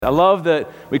I love that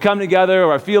we come together,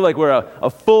 or I feel like we're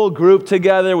a full group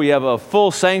together. We have a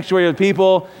full sanctuary of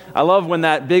people. I love when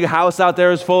that big house out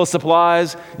there is full of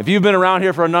supplies. If you've been around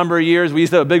here for a number of years, we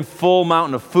used to have a big full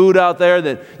mountain of food out there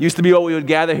that used to be what we would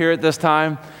gather here at this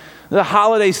time. The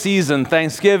holiday season,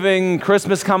 Thanksgiving,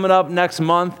 Christmas coming up next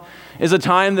month, is a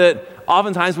time that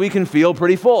oftentimes we can feel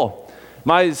pretty full.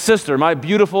 My sister, my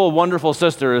beautiful, wonderful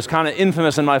sister, is kind of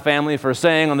infamous in my family for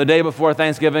saying on the day before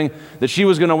Thanksgiving that she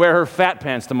was going to wear her fat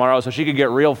pants tomorrow so she could get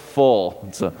real full.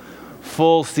 It's a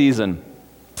full season.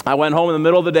 I went home in the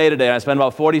middle of the day today, and I spent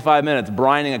about 45 minutes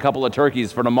brining a couple of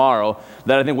turkeys for tomorrow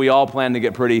that I think we all plan to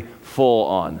get pretty full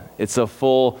on. It's a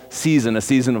full season, a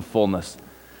season of fullness.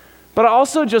 But I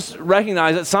also just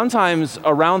recognize that sometimes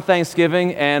around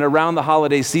Thanksgiving and around the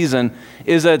holiday season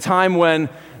is a time when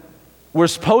we're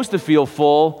supposed to feel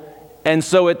full, and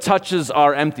so it touches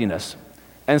our emptiness.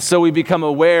 And so we become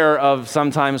aware of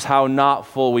sometimes how not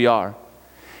full we are.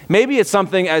 Maybe it's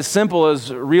something as simple as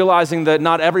realizing that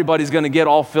not everybody's going to get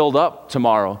all filled up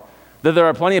tomorrow. That there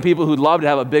are plenty of people who'd love to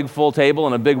have a big full table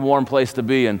and a big warm place to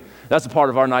be, and that's a part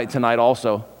of our night tonight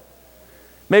also.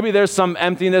 Maybe there's some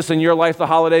emptiness in your life the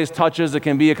holidays touches. It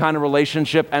can be a kind of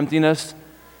relationship emptiness.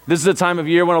 This is a time of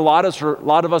year when a lot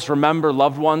of us remember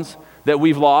loved ones that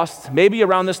we've lost, maybe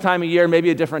around this time of year,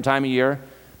 maybe a different time of year,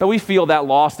 but we feel that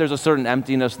loss. There's a certain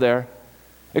emptiness there.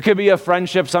 It could be a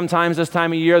friendship sometimes this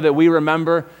time of year that we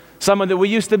remember, someone that we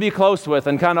used to be close with,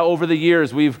 and kind of over the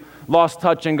years we've lost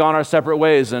touch and gone our separate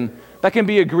ways, and that can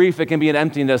be a grief, it can be an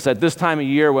emptiness at this time of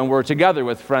year when we're together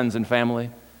with friends and family.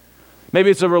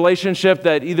 Maybe it's a relationship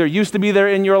that either used to be there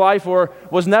in your life or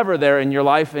was never there in your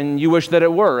life, and you wish that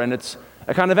it were, and it's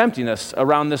a kind of emptiness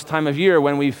around this time of year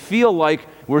when we feel like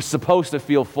we're supposed to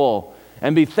feel full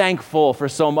and be thankful for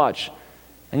so much.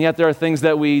 And yet there are things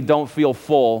that we don't feel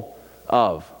full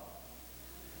of.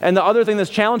 And the other thing that's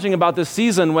challenging about this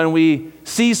season when we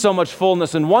see so much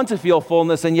fullness and want to feel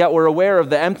fullness and yet we're aware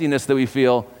of the emptiness that we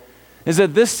feel is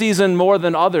that this season more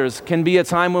than others can be a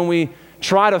time when we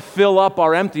try to fill up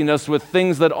our emptiness with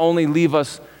things that only leave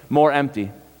us more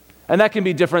empty. And that can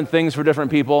be different things for different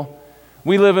people.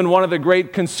 We live in one of the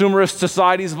great consumerist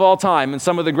societies of all time, and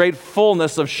some of the great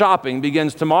fullness of shopping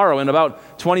begins tomorrow in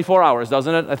about 24 hours,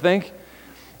 doesn't it, I think?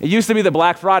 It used to be the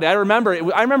Black Friday. I remember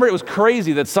it was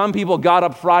crazy that some people got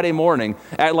up Friday morning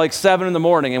at like 7 in the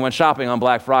morning and went shopping on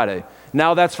Black Friday.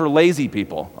 Now that's for lazy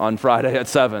people on Friday at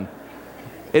 7.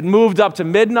 It moved up to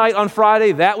midnight on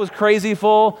Friday. That was crazy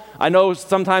full. I know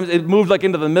sometimes it moved like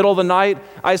into the middle of the night.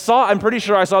 I'm pretty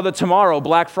sure I saw that tomorrow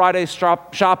Black Friday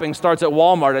shopping starts at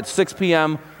Walmart at 6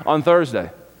 p.m. on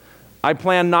Thursday. I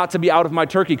plan not to be out of my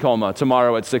turkey coma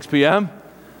tomorrow at 6 p.m.,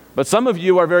 but some of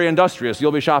you are very industrious.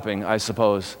 You'll be shopping, I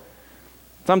suppose.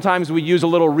 Sometimes we use a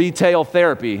little retail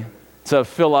therapy to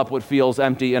fill up what feels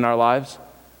empty in our lives.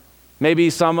 Maybe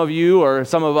some of you or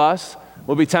some of us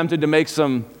will be tempted to make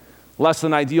some less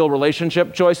than ideal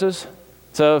relationship choices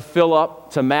to fill up,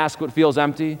 to mask what feels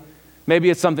empty. Maybe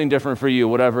it's something different for you,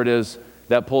 whatever it is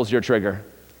that pulls your trigger.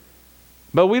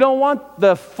 But we don't want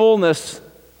the fullness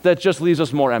that just leaves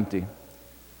us more empty.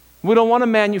 We don't want to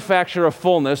manufacture a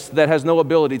fullness that has no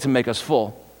ability to make us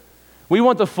full. We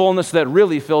want the fullness that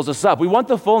really fills us up. We want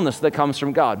the fullness that comes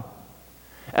from God.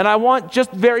 And I want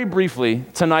just very briefly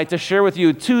tonight to share with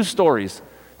you two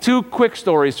quick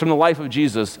stories from the life of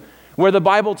Jesus where the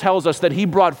Bible tells us that he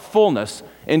brought fullness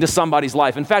into somebody's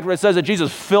life. In fact, where it says that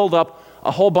Jesus filled up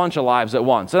a whole bunch of lives at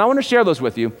once. And I want to share those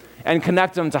with you and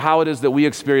connect them to how it is that we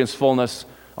experience fullness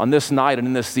on this night and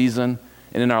in this season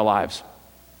and in our lives.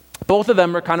 Both of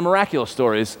them are kind of miraculous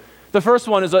stories. The first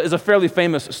one is a fairly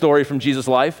famous story from Jesus'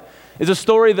 life. It's a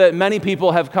story that many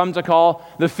people have come to call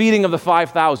the feeding of the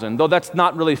 5,000, though that's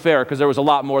not really fair because there was a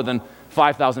lot more than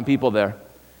 5,000 people there.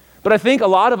 But I think a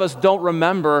lot of us don't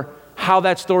remember how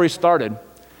that story started.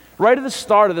 Right at the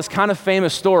start of this kind of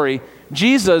famous story,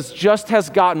 Jesus just has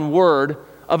gotten word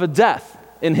of a death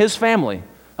in his family,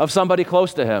 of somebody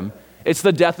close to him. It's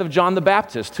the death of John the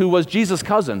Baptist, who was Jesus'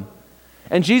 cousin.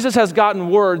 And Jesus has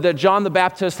gotten word that John the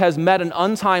Baptist has met an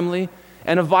untimely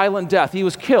and a violent death. He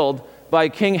was killed by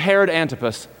King Herod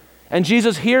Antipas. And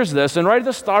Jesus hears this, and right at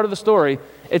the start of the story,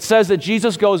 it says that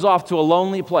Jesus goes off to a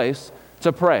lonely place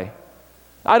to pray.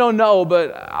 I don't know,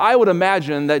 but I would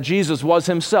imagine that Jesus was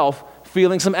himself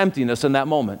feeling some emptiness in that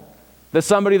moment. That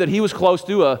somebody that he was close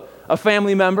to, a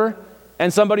family member,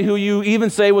 and somebody who you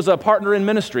even say was a partner in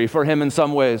ministry for him in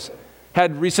some ways,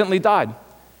 had recently died.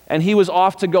 And he was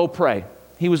off to go pray.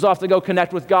 He was off to go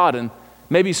connect with God and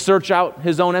maybe search out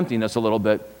his own emptiness a little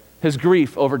bit, his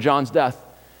grief over John's death.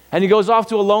 And he goes off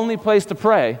to a lonely place to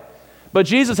pray. But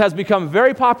Jesus has become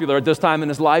very popular at this time in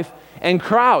his life, and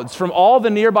crowds from all the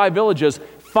nearby villages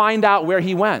find out where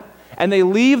he went. And they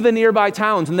leave the nearby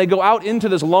towns and they go out into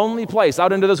this lonely place,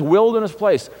 out into this wilderness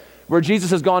place where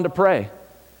Jesus has gone to pray.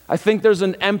 I think there's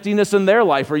an emptiness in their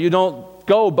life where you don't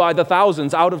go by the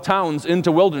thousands out of towns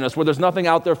into wilderness where there's nothing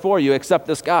out there for you except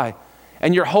this guy.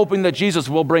 And you're hoping that Jesus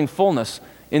will bring fullness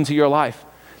into your life.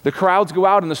 The crowds go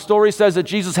out and the story says that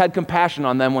Jesus had compassion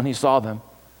on them when he saw them.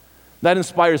 That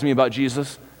inspires me about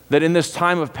Jesus, that in this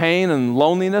time of pain and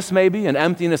loneliness maybe and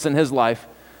emptiness in his life,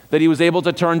 that he was able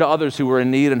to turn to others who were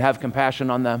in need and have compassion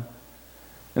on them.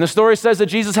 And the story says that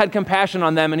Jesus had compassion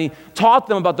on them and he taught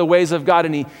them about the ways of God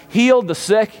and he healed the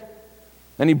sick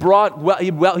and he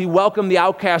welcomed the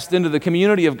outcast into the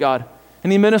community of God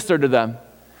and he ministered to them.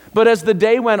 But as the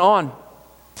day went on,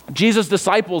 Jesus'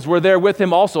 disciples were there with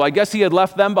him also. I guess he had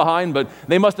left them behind, but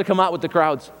they must have come out with the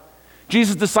crowds.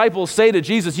 Jesus' disciples say to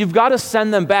Jesus, you've got to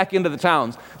send them back into the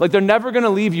towns. Like they're never going to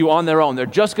leave you on their own. They're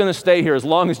just going to stay here as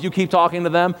long as you keep talking to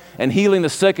them and healing the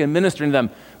sick and ministering to them.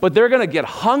 But they're going to get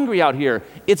hungry out here.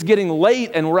 It's getting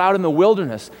late and we're out in the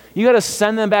wilderness. You got to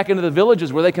send them back into the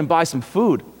villages where they can buy some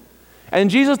food. And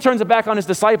Jesus turns it back on his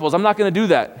disciples. I'm not going to do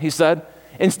that, he said.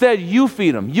 Instead, you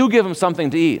feed them. You give them something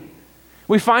to eat.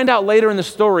 We find out later in the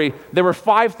story, there were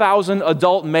 5,000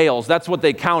 adult males. That's what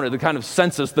they counted, the kind of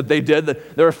census that they did.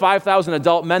 There were 5,000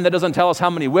 adult men. That doesn't tell us how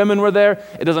many women were there.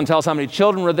 It doesn't tell us how many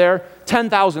children were there.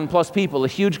 10,000 plus people, a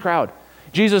huge crowd.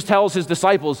 Jesus tells his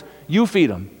disciples, you feed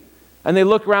them. And they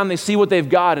look around, they see what they've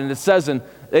got, and it says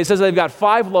they've got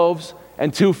 5 loaves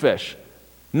and 2 fish.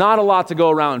 Not a lot to go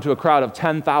around to a crowd of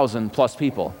 10,000 plus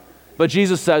people. But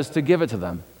Jesus says to give it to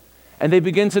them. And they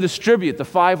begin to distribute the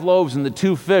 5 loaves and the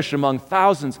 2 fish among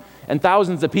thousands and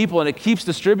thousands of people, and it keeps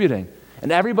distributing.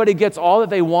 And everybody gets all that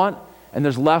they want, and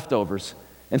there's leftovers.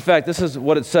 In fact, this is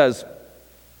what it says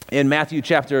in Matthew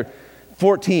chapter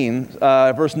 14,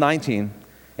 verse 19.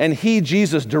 And he,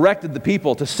 Jesus, directed the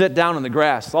people to sit down on the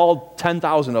grass, all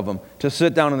 10,000 of them, to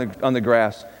sit down on the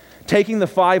grass. Taking the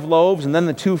 5 loaves and then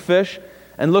the 2 fish,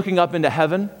 and looking up into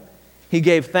heaven, he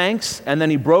gave thanks, and then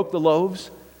he broke the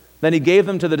loaves. Then he gave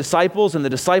them to the disciples, and the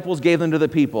disciples gave them to the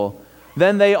people.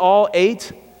 Then they all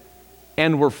ate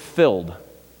and were filled.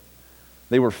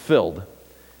 They were filled.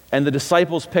 And the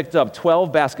disciples picked up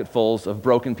 12 basketfuls of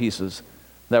broken pieces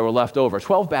that were left over.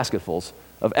 12 basketfuls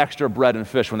of extra bread and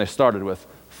fish when they started with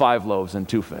 5 loaves and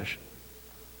 2 fish.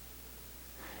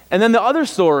 And then the other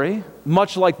story,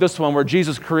 much like this one where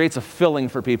Jesus creates a filling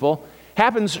for people,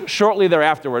 happens shortly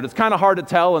thereafter. It's kind of hard to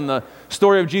tell in the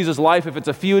story of Jesus' life if it's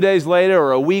a few days later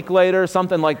or a week later,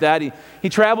 something like that. He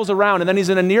travels around, and then he's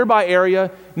in a nearby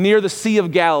area near the Sea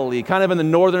of Galilee, kind of in the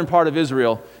northern part of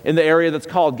Israel, in the area that's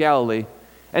called Galilee.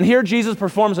 And here Jesus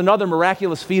performs another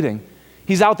miraculous feeding.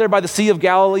 He's out there by the Sea of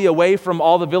Galilee, away from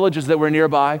all the villages that were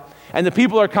nearby, and the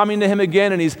people are coming to him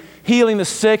again, and he's healing the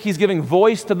sick. He's giving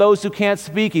voice to those who can't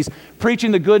speak. He's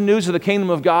preaching the good news of the kingdom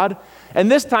of God. And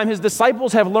this time, his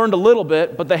disciples have learned a little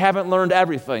bit, but they haven't learned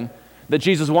everything that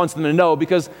Jesus wants them to know,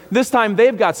 because this time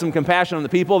they've got some compassion on the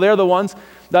people. They're the ones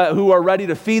who are ready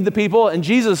to feed the people. And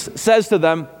Jesus says to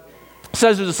them,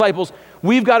 says to the disciples,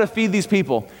 we've got to feed these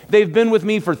people. They've been with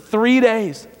me for 3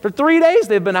 days. For 3 days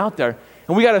they've been out there.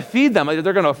 And we got to feed them.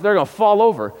 They're going to fall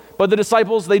over. But the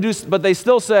disciples, they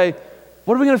still say,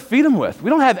 what are we going to feed them with? We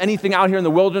don't have anything out here in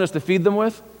the wilderness to feed them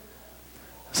with.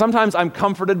 Sometimes I'm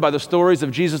comforted by the stories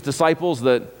of Jesus' disciples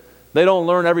that they don't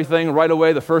learn everything right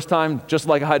away the first time, just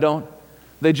like I don't.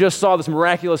 They just saw this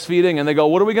miraculous feeding and they go,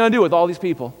 what are we going to do with all these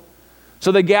people?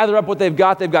 So they gather up what they've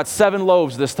got. They've got 7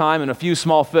 loaves this time and a few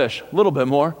small fish, a little bit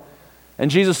more. And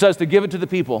Jesus says to give it to the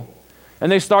people. And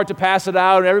they start to pass it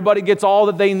out and everybody gets all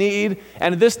that they need.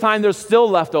 And this time there's still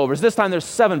leftovers. This time there's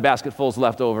 7 basketfuls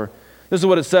left over. This is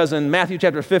what it says in Matthew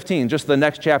chapter 15, just the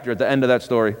next chapter at the end of that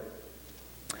story.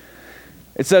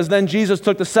 It says, then Jesus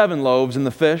took the 7 loaves and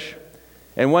the fish,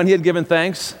 and when he had given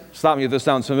thanks, stop me if this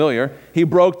sounds familiar, he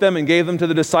broke them and gave them to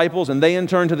the disciples, and they in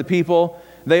turn to the people.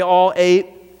 They all ate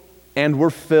and were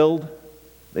filled.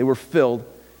 They were filled.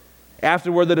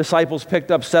 Afterward, the disciples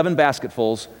picked up 7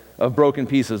 basketfuls of broken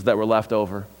pieces that were left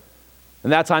over.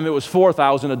 And that time it was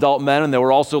 4,000 adult men, and there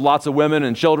were also lots of women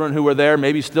and children who were there,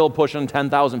 maybe still pushing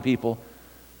 10,000 people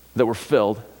that were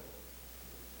filled.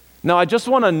 Now, I just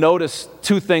want to notice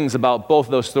 2 things about both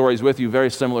those stories with you,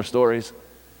 very similar stories.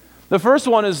 The first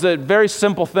one is that very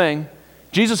simple thing.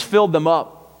 Jesus filled them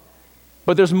up.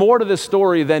 But there's more to this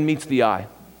story than meets the eye.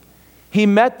 He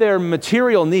met their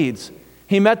material needs.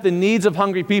 He met the needs of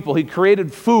hungry people. He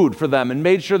created food for them and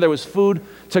made sure there was food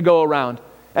to go around.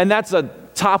 And that's a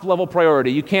top-level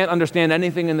priority. You can't understand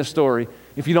anything in the story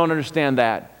if you don't understand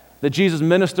that Jesus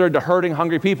ministered to hurting,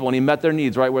 hungry people, and he met their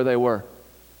needs right where they were.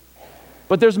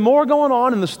 But there's more going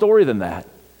on in the story than that.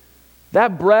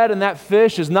 That bread and that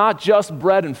fish is not just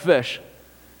bread and fish.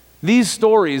 These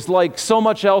stories, like so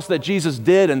much else that Jesus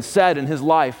did and said in his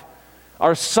life,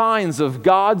 are signs of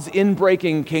God's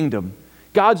inbreaking kingdom,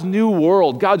 God's new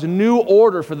world, God's new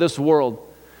order for this world.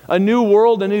 A new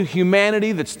world, a new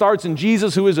humanity that starts in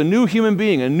Jesus, who is a new human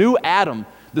being, a new Adam,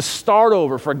 the start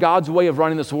over for God's way of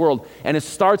running this world. And it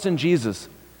starts in Jesus.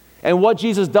 And what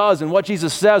Jesus does and what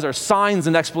Jesus says are signs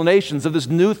and explanations of this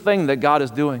new thing that God is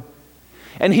doing.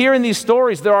 And here in these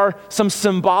stories, there are some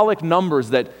symbolic numbers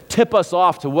that tip us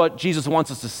off to what Jesus wants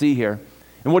us to see here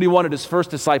and what he wanted his first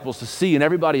disciples to see and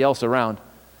everybody else around.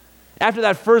 After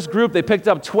that first group, they picked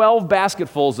up 12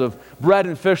 basketfuls of bread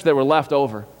and fish that were left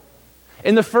over.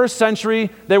 In the first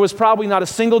century, there was probably not a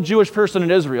single Jewish person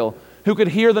in Israel who could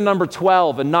hear the number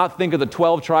 12 and not think of the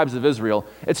 12 tribes of Israel.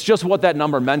 It's just what that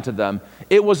number meant to them.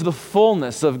 It was the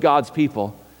fullness of God's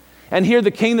people. And here the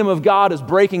kingdom of God is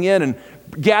breaking in and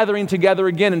gathering together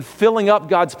again and filling up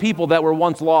God's people that were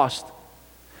once lost.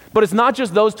 But it's not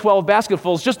just those 12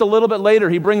 basketfuls. Just a little bit later,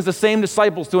 he brings the same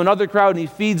disciples to another crowd and he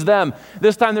feeds them.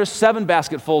 This time there's 7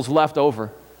 basketfuls left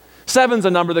over. 7's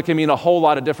a number that can mean a whole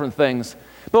lot of different things.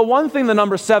 But one thing the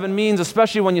number 7 means,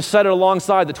 especially when you set it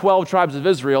alongside the 12 tribes of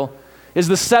Israel, is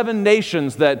the 7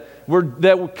 nations that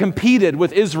competed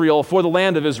with Israel for the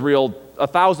land of Israel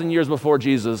 1,000 years before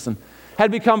Jesus and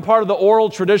had become part of the oral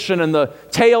tradition and the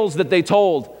tales that they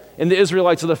told in the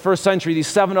Israelites of the first century, these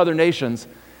 7 other nations.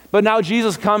 But now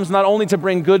Jesus comes not only to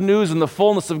bring good news and the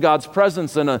fullness of God's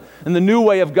presence and the new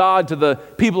way of God to the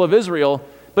people of Israel,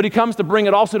 but he comes to bring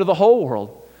it also to the whole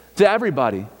world, to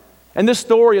everybody. And this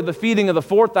story of the feeding of the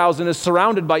 4,000 is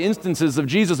surrounded by instances of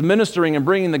Jesus ministering and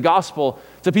bringing the gospel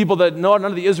to people that none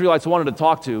of the Israelites wanted to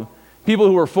talk to, people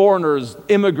who were foreigners,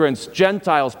 immigrants,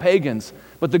 Gentiles, pagans.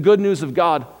 But the good news of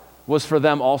God was for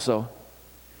them also.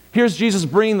 Here's Jesus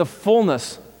bringing the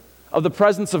fullness of the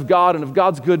presence of God and of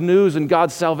God's good news and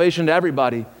God's salvation to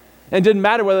everybody. And it didn't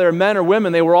matter whether they were men or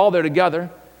women, they were all there together.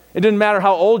 It didn't matter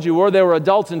how old you were, they were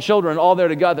adults and children all there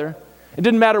together. It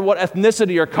didn't matter what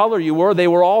ethnicity or color you were, they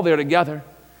were all there together.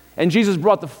 And Jesus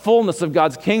brought the fullness of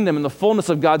God's kingdom and the fullness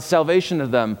of God's salvation to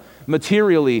them,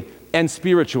 materially and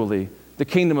spiritually. The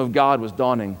kingdom of God was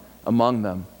dawning among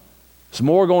them. There's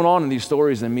more going on in these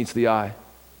stories than meets the eye.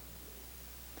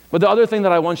 But the other thing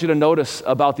that I want you to notice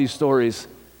about these stories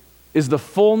is the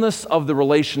fullness of the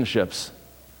relationships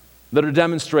that are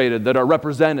demonstrated, that are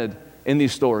represented in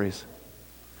these stories.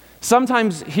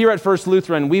 Sometimes here at First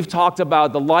Lutheran, we've talked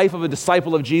about the life of a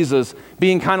disciple of Jesus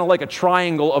being kind of like a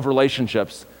triangle of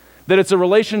relationships. That it's a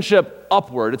relationship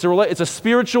upward. It's a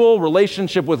spiritual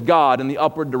relationship with God in the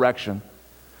upward direction.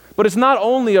 But it's not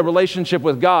only a relationship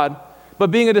with God,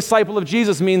 but being a disciple of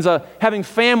Jesus means having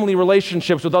family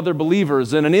relationships with other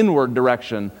believers in an inward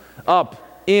direction, up,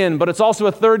 in. But it's also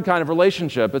a third kind of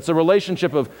relationship. It's a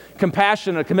relationship of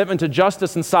compassion, a commitment to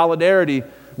justice and solidarity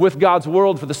with God's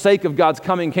world for the sake of God's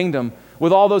coming kingdom,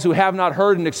 with all those who have not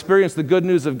heard and experienced the good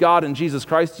news of God in Jesus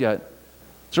Christ yet.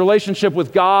 It's a relationship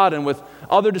with God and with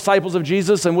other disciples of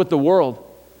Jesus and with the world.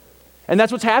 And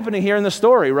that's what's happening here in the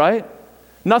story, right?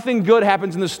 Nothing good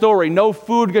happens in the story. No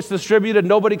food gets distributed.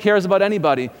 Nobody cares about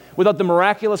anybody without the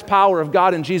miraculous power of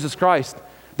God in Jesus Christ.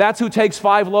 That's who takes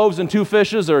 5 loaves and 2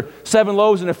 fishes or 7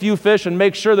 loaves and a few fish and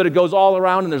makes sure that it goes all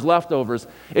around and there's leftovers.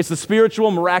 It's the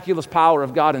spiritual, miraculous power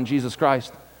of God in Jesus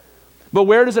Christ. But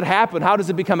where does it happen? How does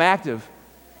it become active?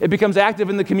 It becomes active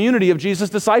in the community of Jesus'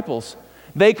 disciples.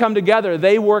 They come together.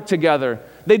 They work together.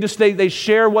 They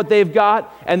share what they've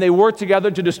got, and they work together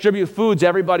to distribute food to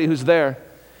everybody who's there.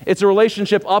 It's a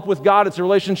relationship up with God. It's a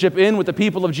relationship in with the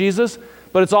people of Jesus,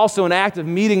 but it's also an act of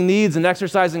meeting needs and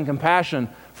exercising compassion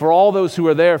for all those who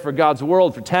are there for God's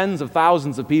world, for tens of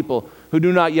thousands of people who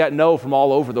do not yet know from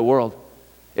all over the world.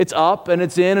 It's up, and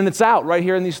it's in, and it's out right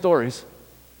here in these stories.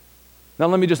 Now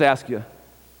let me just ask you,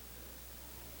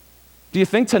 do you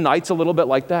think tonight's a little bit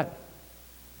like that?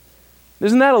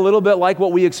 Isn't that a little bit like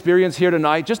what we experience here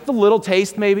tonight? Just a little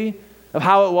taste maybe of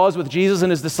how it was with Jesus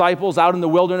and his disciples out in the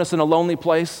wilderness in a lonely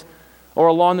place or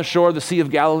along the shore of the Sea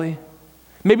of Galilee.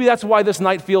 Maybe that's why this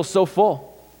night feels so full.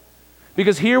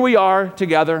 Because here we are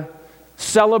together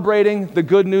celebrating the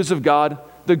good news of God,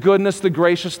 the goodness, the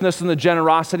graciousness, and the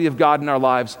generosity of God in our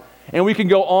lives. And we can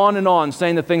go on and on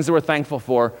saying the things that we're thankful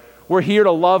for. We're here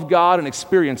to love God and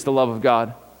experience the love of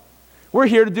God. We're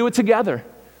here to do it together.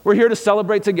 We're here to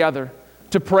celebrate together,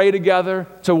 to pray together,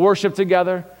 to worship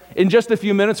together. In just a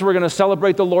few minutes, we're going to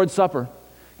celebrate the Lord's Supper.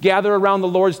 Gather around the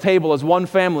Lord's table as one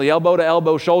family, elbow to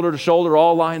elbow, shoulder to shoulder,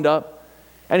 all lined up.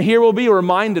 And here we'll be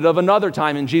reminded of another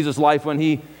time in Jesus' life when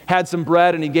he had some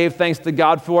bread and he gave thanks to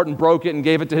God for it and broke it and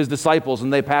gave it to his disciples,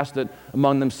 and they passed it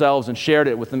among themselves and shared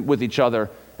it with each other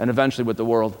and eventually with the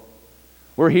world.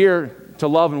 We're here to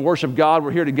love and worship God.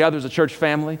 We're here together as a church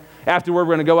family. Afterward,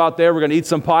 we're going to go out there, we're going to eat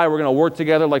some pie, we're going to work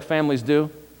together like families do.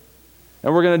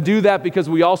 And we're going to do that because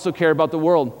we also care about the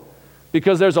world.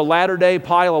 Because there's a latter-day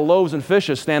pile of loaves and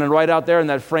fishes standing right out there in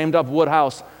that framed-up wood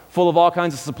house full of all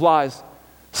kinds of supplies,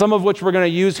 some of which we're going to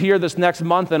use here this next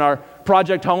month in our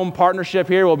Project Home partnership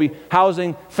here. We'll be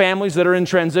housing families that are in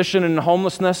transition and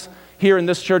homelessness here in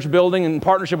this church building in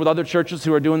partnership with other churches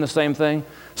who are doing the same thing.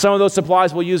 Some of those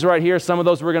supplies we'll use right here. Some of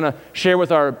those we're going to share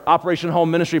with our Operation Home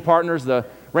ministry partners, the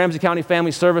Ramsey County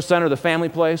Family Service Center, the Family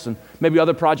Place, and maybe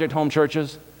other Project Home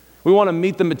churches. We want to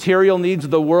meet the material needs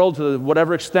of the world to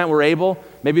whatever extent we're able.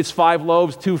 Maybe it's 5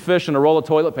 loaves, 2 fish, and a roll of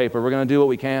toilet paper. We're going to do what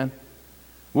we can.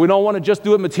 We don't want to just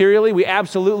do it materially. We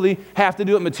absolutely have to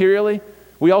do it materially.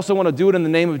 We also want to do it in the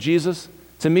name of Jesus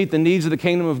to meet the needs of the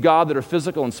kingdom of God that are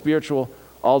physical and spiritual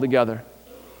all together.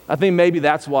 I think maybe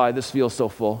that's why this feels so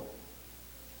full.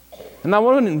 And I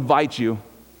want to invite you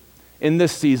in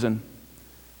this season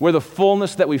where the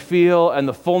fullness that we feel and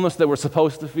the fullness that we're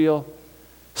supposed to feel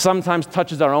sometimes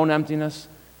touches our own emptiness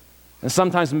and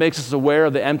sometimes makes us aware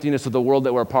of the emptiness of the world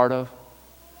that we're a part of.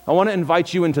 I want to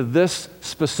invite you into this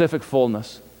specific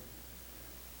fullness,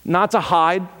 not to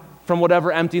hide from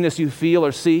whatever emptiness you feel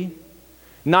or see,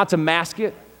 not to mask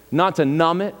it, not to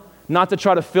numb it, not to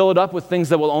try to fill it up with things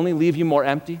that will only leave you more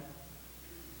empty.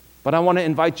 But I want to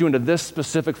invite you into this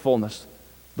specific fullness,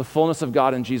 the fullness of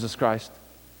God in Jesus Christ,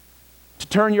 to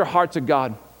turn your heart to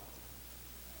God,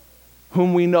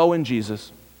 whom we know in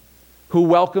Jesus, who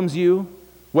welcomes you,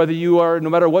 whether you are, no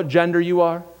matter what gender you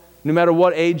are, no matter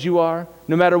what age you are,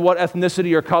 no matter what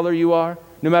ethnicity or color you are,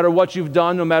 no matter what you've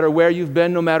done, no matter where you've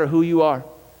been, no matter who you are.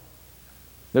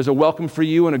 There's a welcome for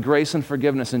you and a grace and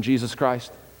forgiveness in Jesus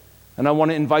Christ. And I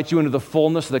want to invite you into the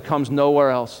fullness that comes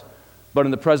nowhere else but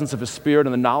in the presence of His Spirit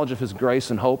and the knowledge of His grace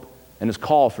and hope and His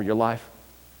call for your life.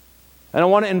 And I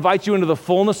want to invite you into the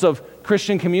fullness of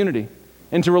Christian community,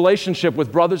 into relationship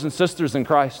with brothers and sisters in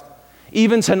Christ,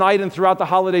 even tonight and throughout the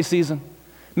holiday season.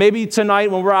 Maybe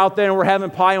tonight when we're out there and we're having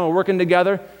pie and we're working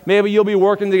together, maybe you'll be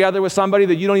working together with somebody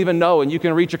that you don't even know, and you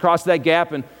can reach across that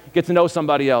gap and get to know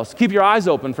somebody else. Keep your eyes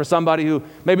open for somebody who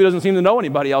maybe doesn't seem to know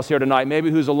anybody else here tonight, maybe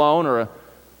who's alone or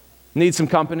needs some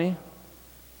company.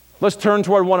 Let's turn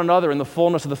toward one another in the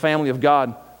fullness of the family of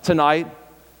God tonight,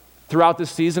 throughout this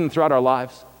season, and throughout our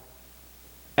lives.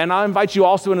 And I invite you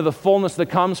also into the fullness that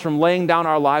comes from laying down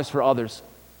our lives for others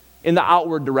in the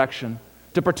outward direction,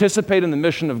 to participate in the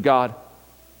mission of God,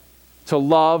 to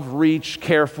love, reach,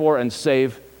 care for, and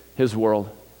save His world.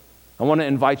 I want to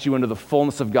invite you into the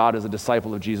fullness of God as a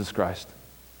disciple of Jesus Christ.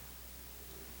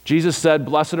 Jesus said,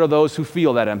 "Blessed are those who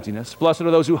feel that emptiness. Blessed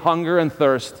are those who hunger and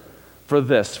thirst for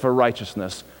this, for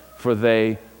righteousness, for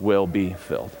they will be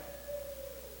filled."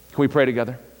 Can we pray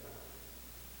together?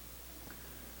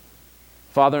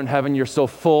 Father in heaven, You're so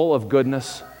full of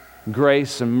goodness,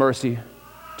 grace, and mercy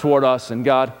toward us. And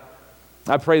God,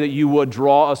 I pray that You would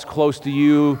draw us close to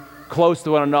You, close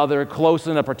to one another, close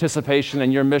in a participation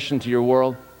in Your mission to Your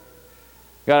world.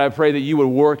 God, I pray that You would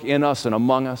work in us and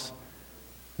among us.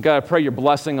 God, I pray Your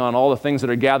blessing on all the things that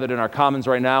are gathered in our commons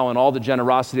right now and all the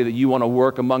generosity that You want to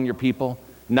work among Your people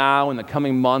now in the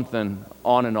coming month and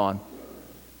on.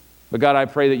 But God, I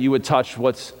pray that You would touch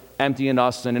what's empty in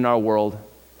us and in our world,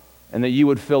 and that You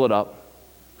would fill it up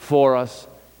for us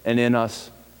and in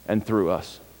us and through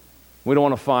us. We don't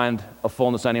want to find a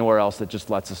fullness anywhere else that just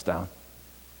lets us down.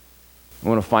 We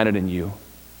want to find it in You,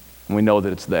 and we know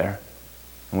that it's there,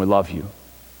 and we love You,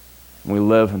 and we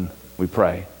live and we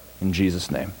pray in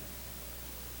Jesus' name.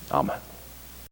 Amen.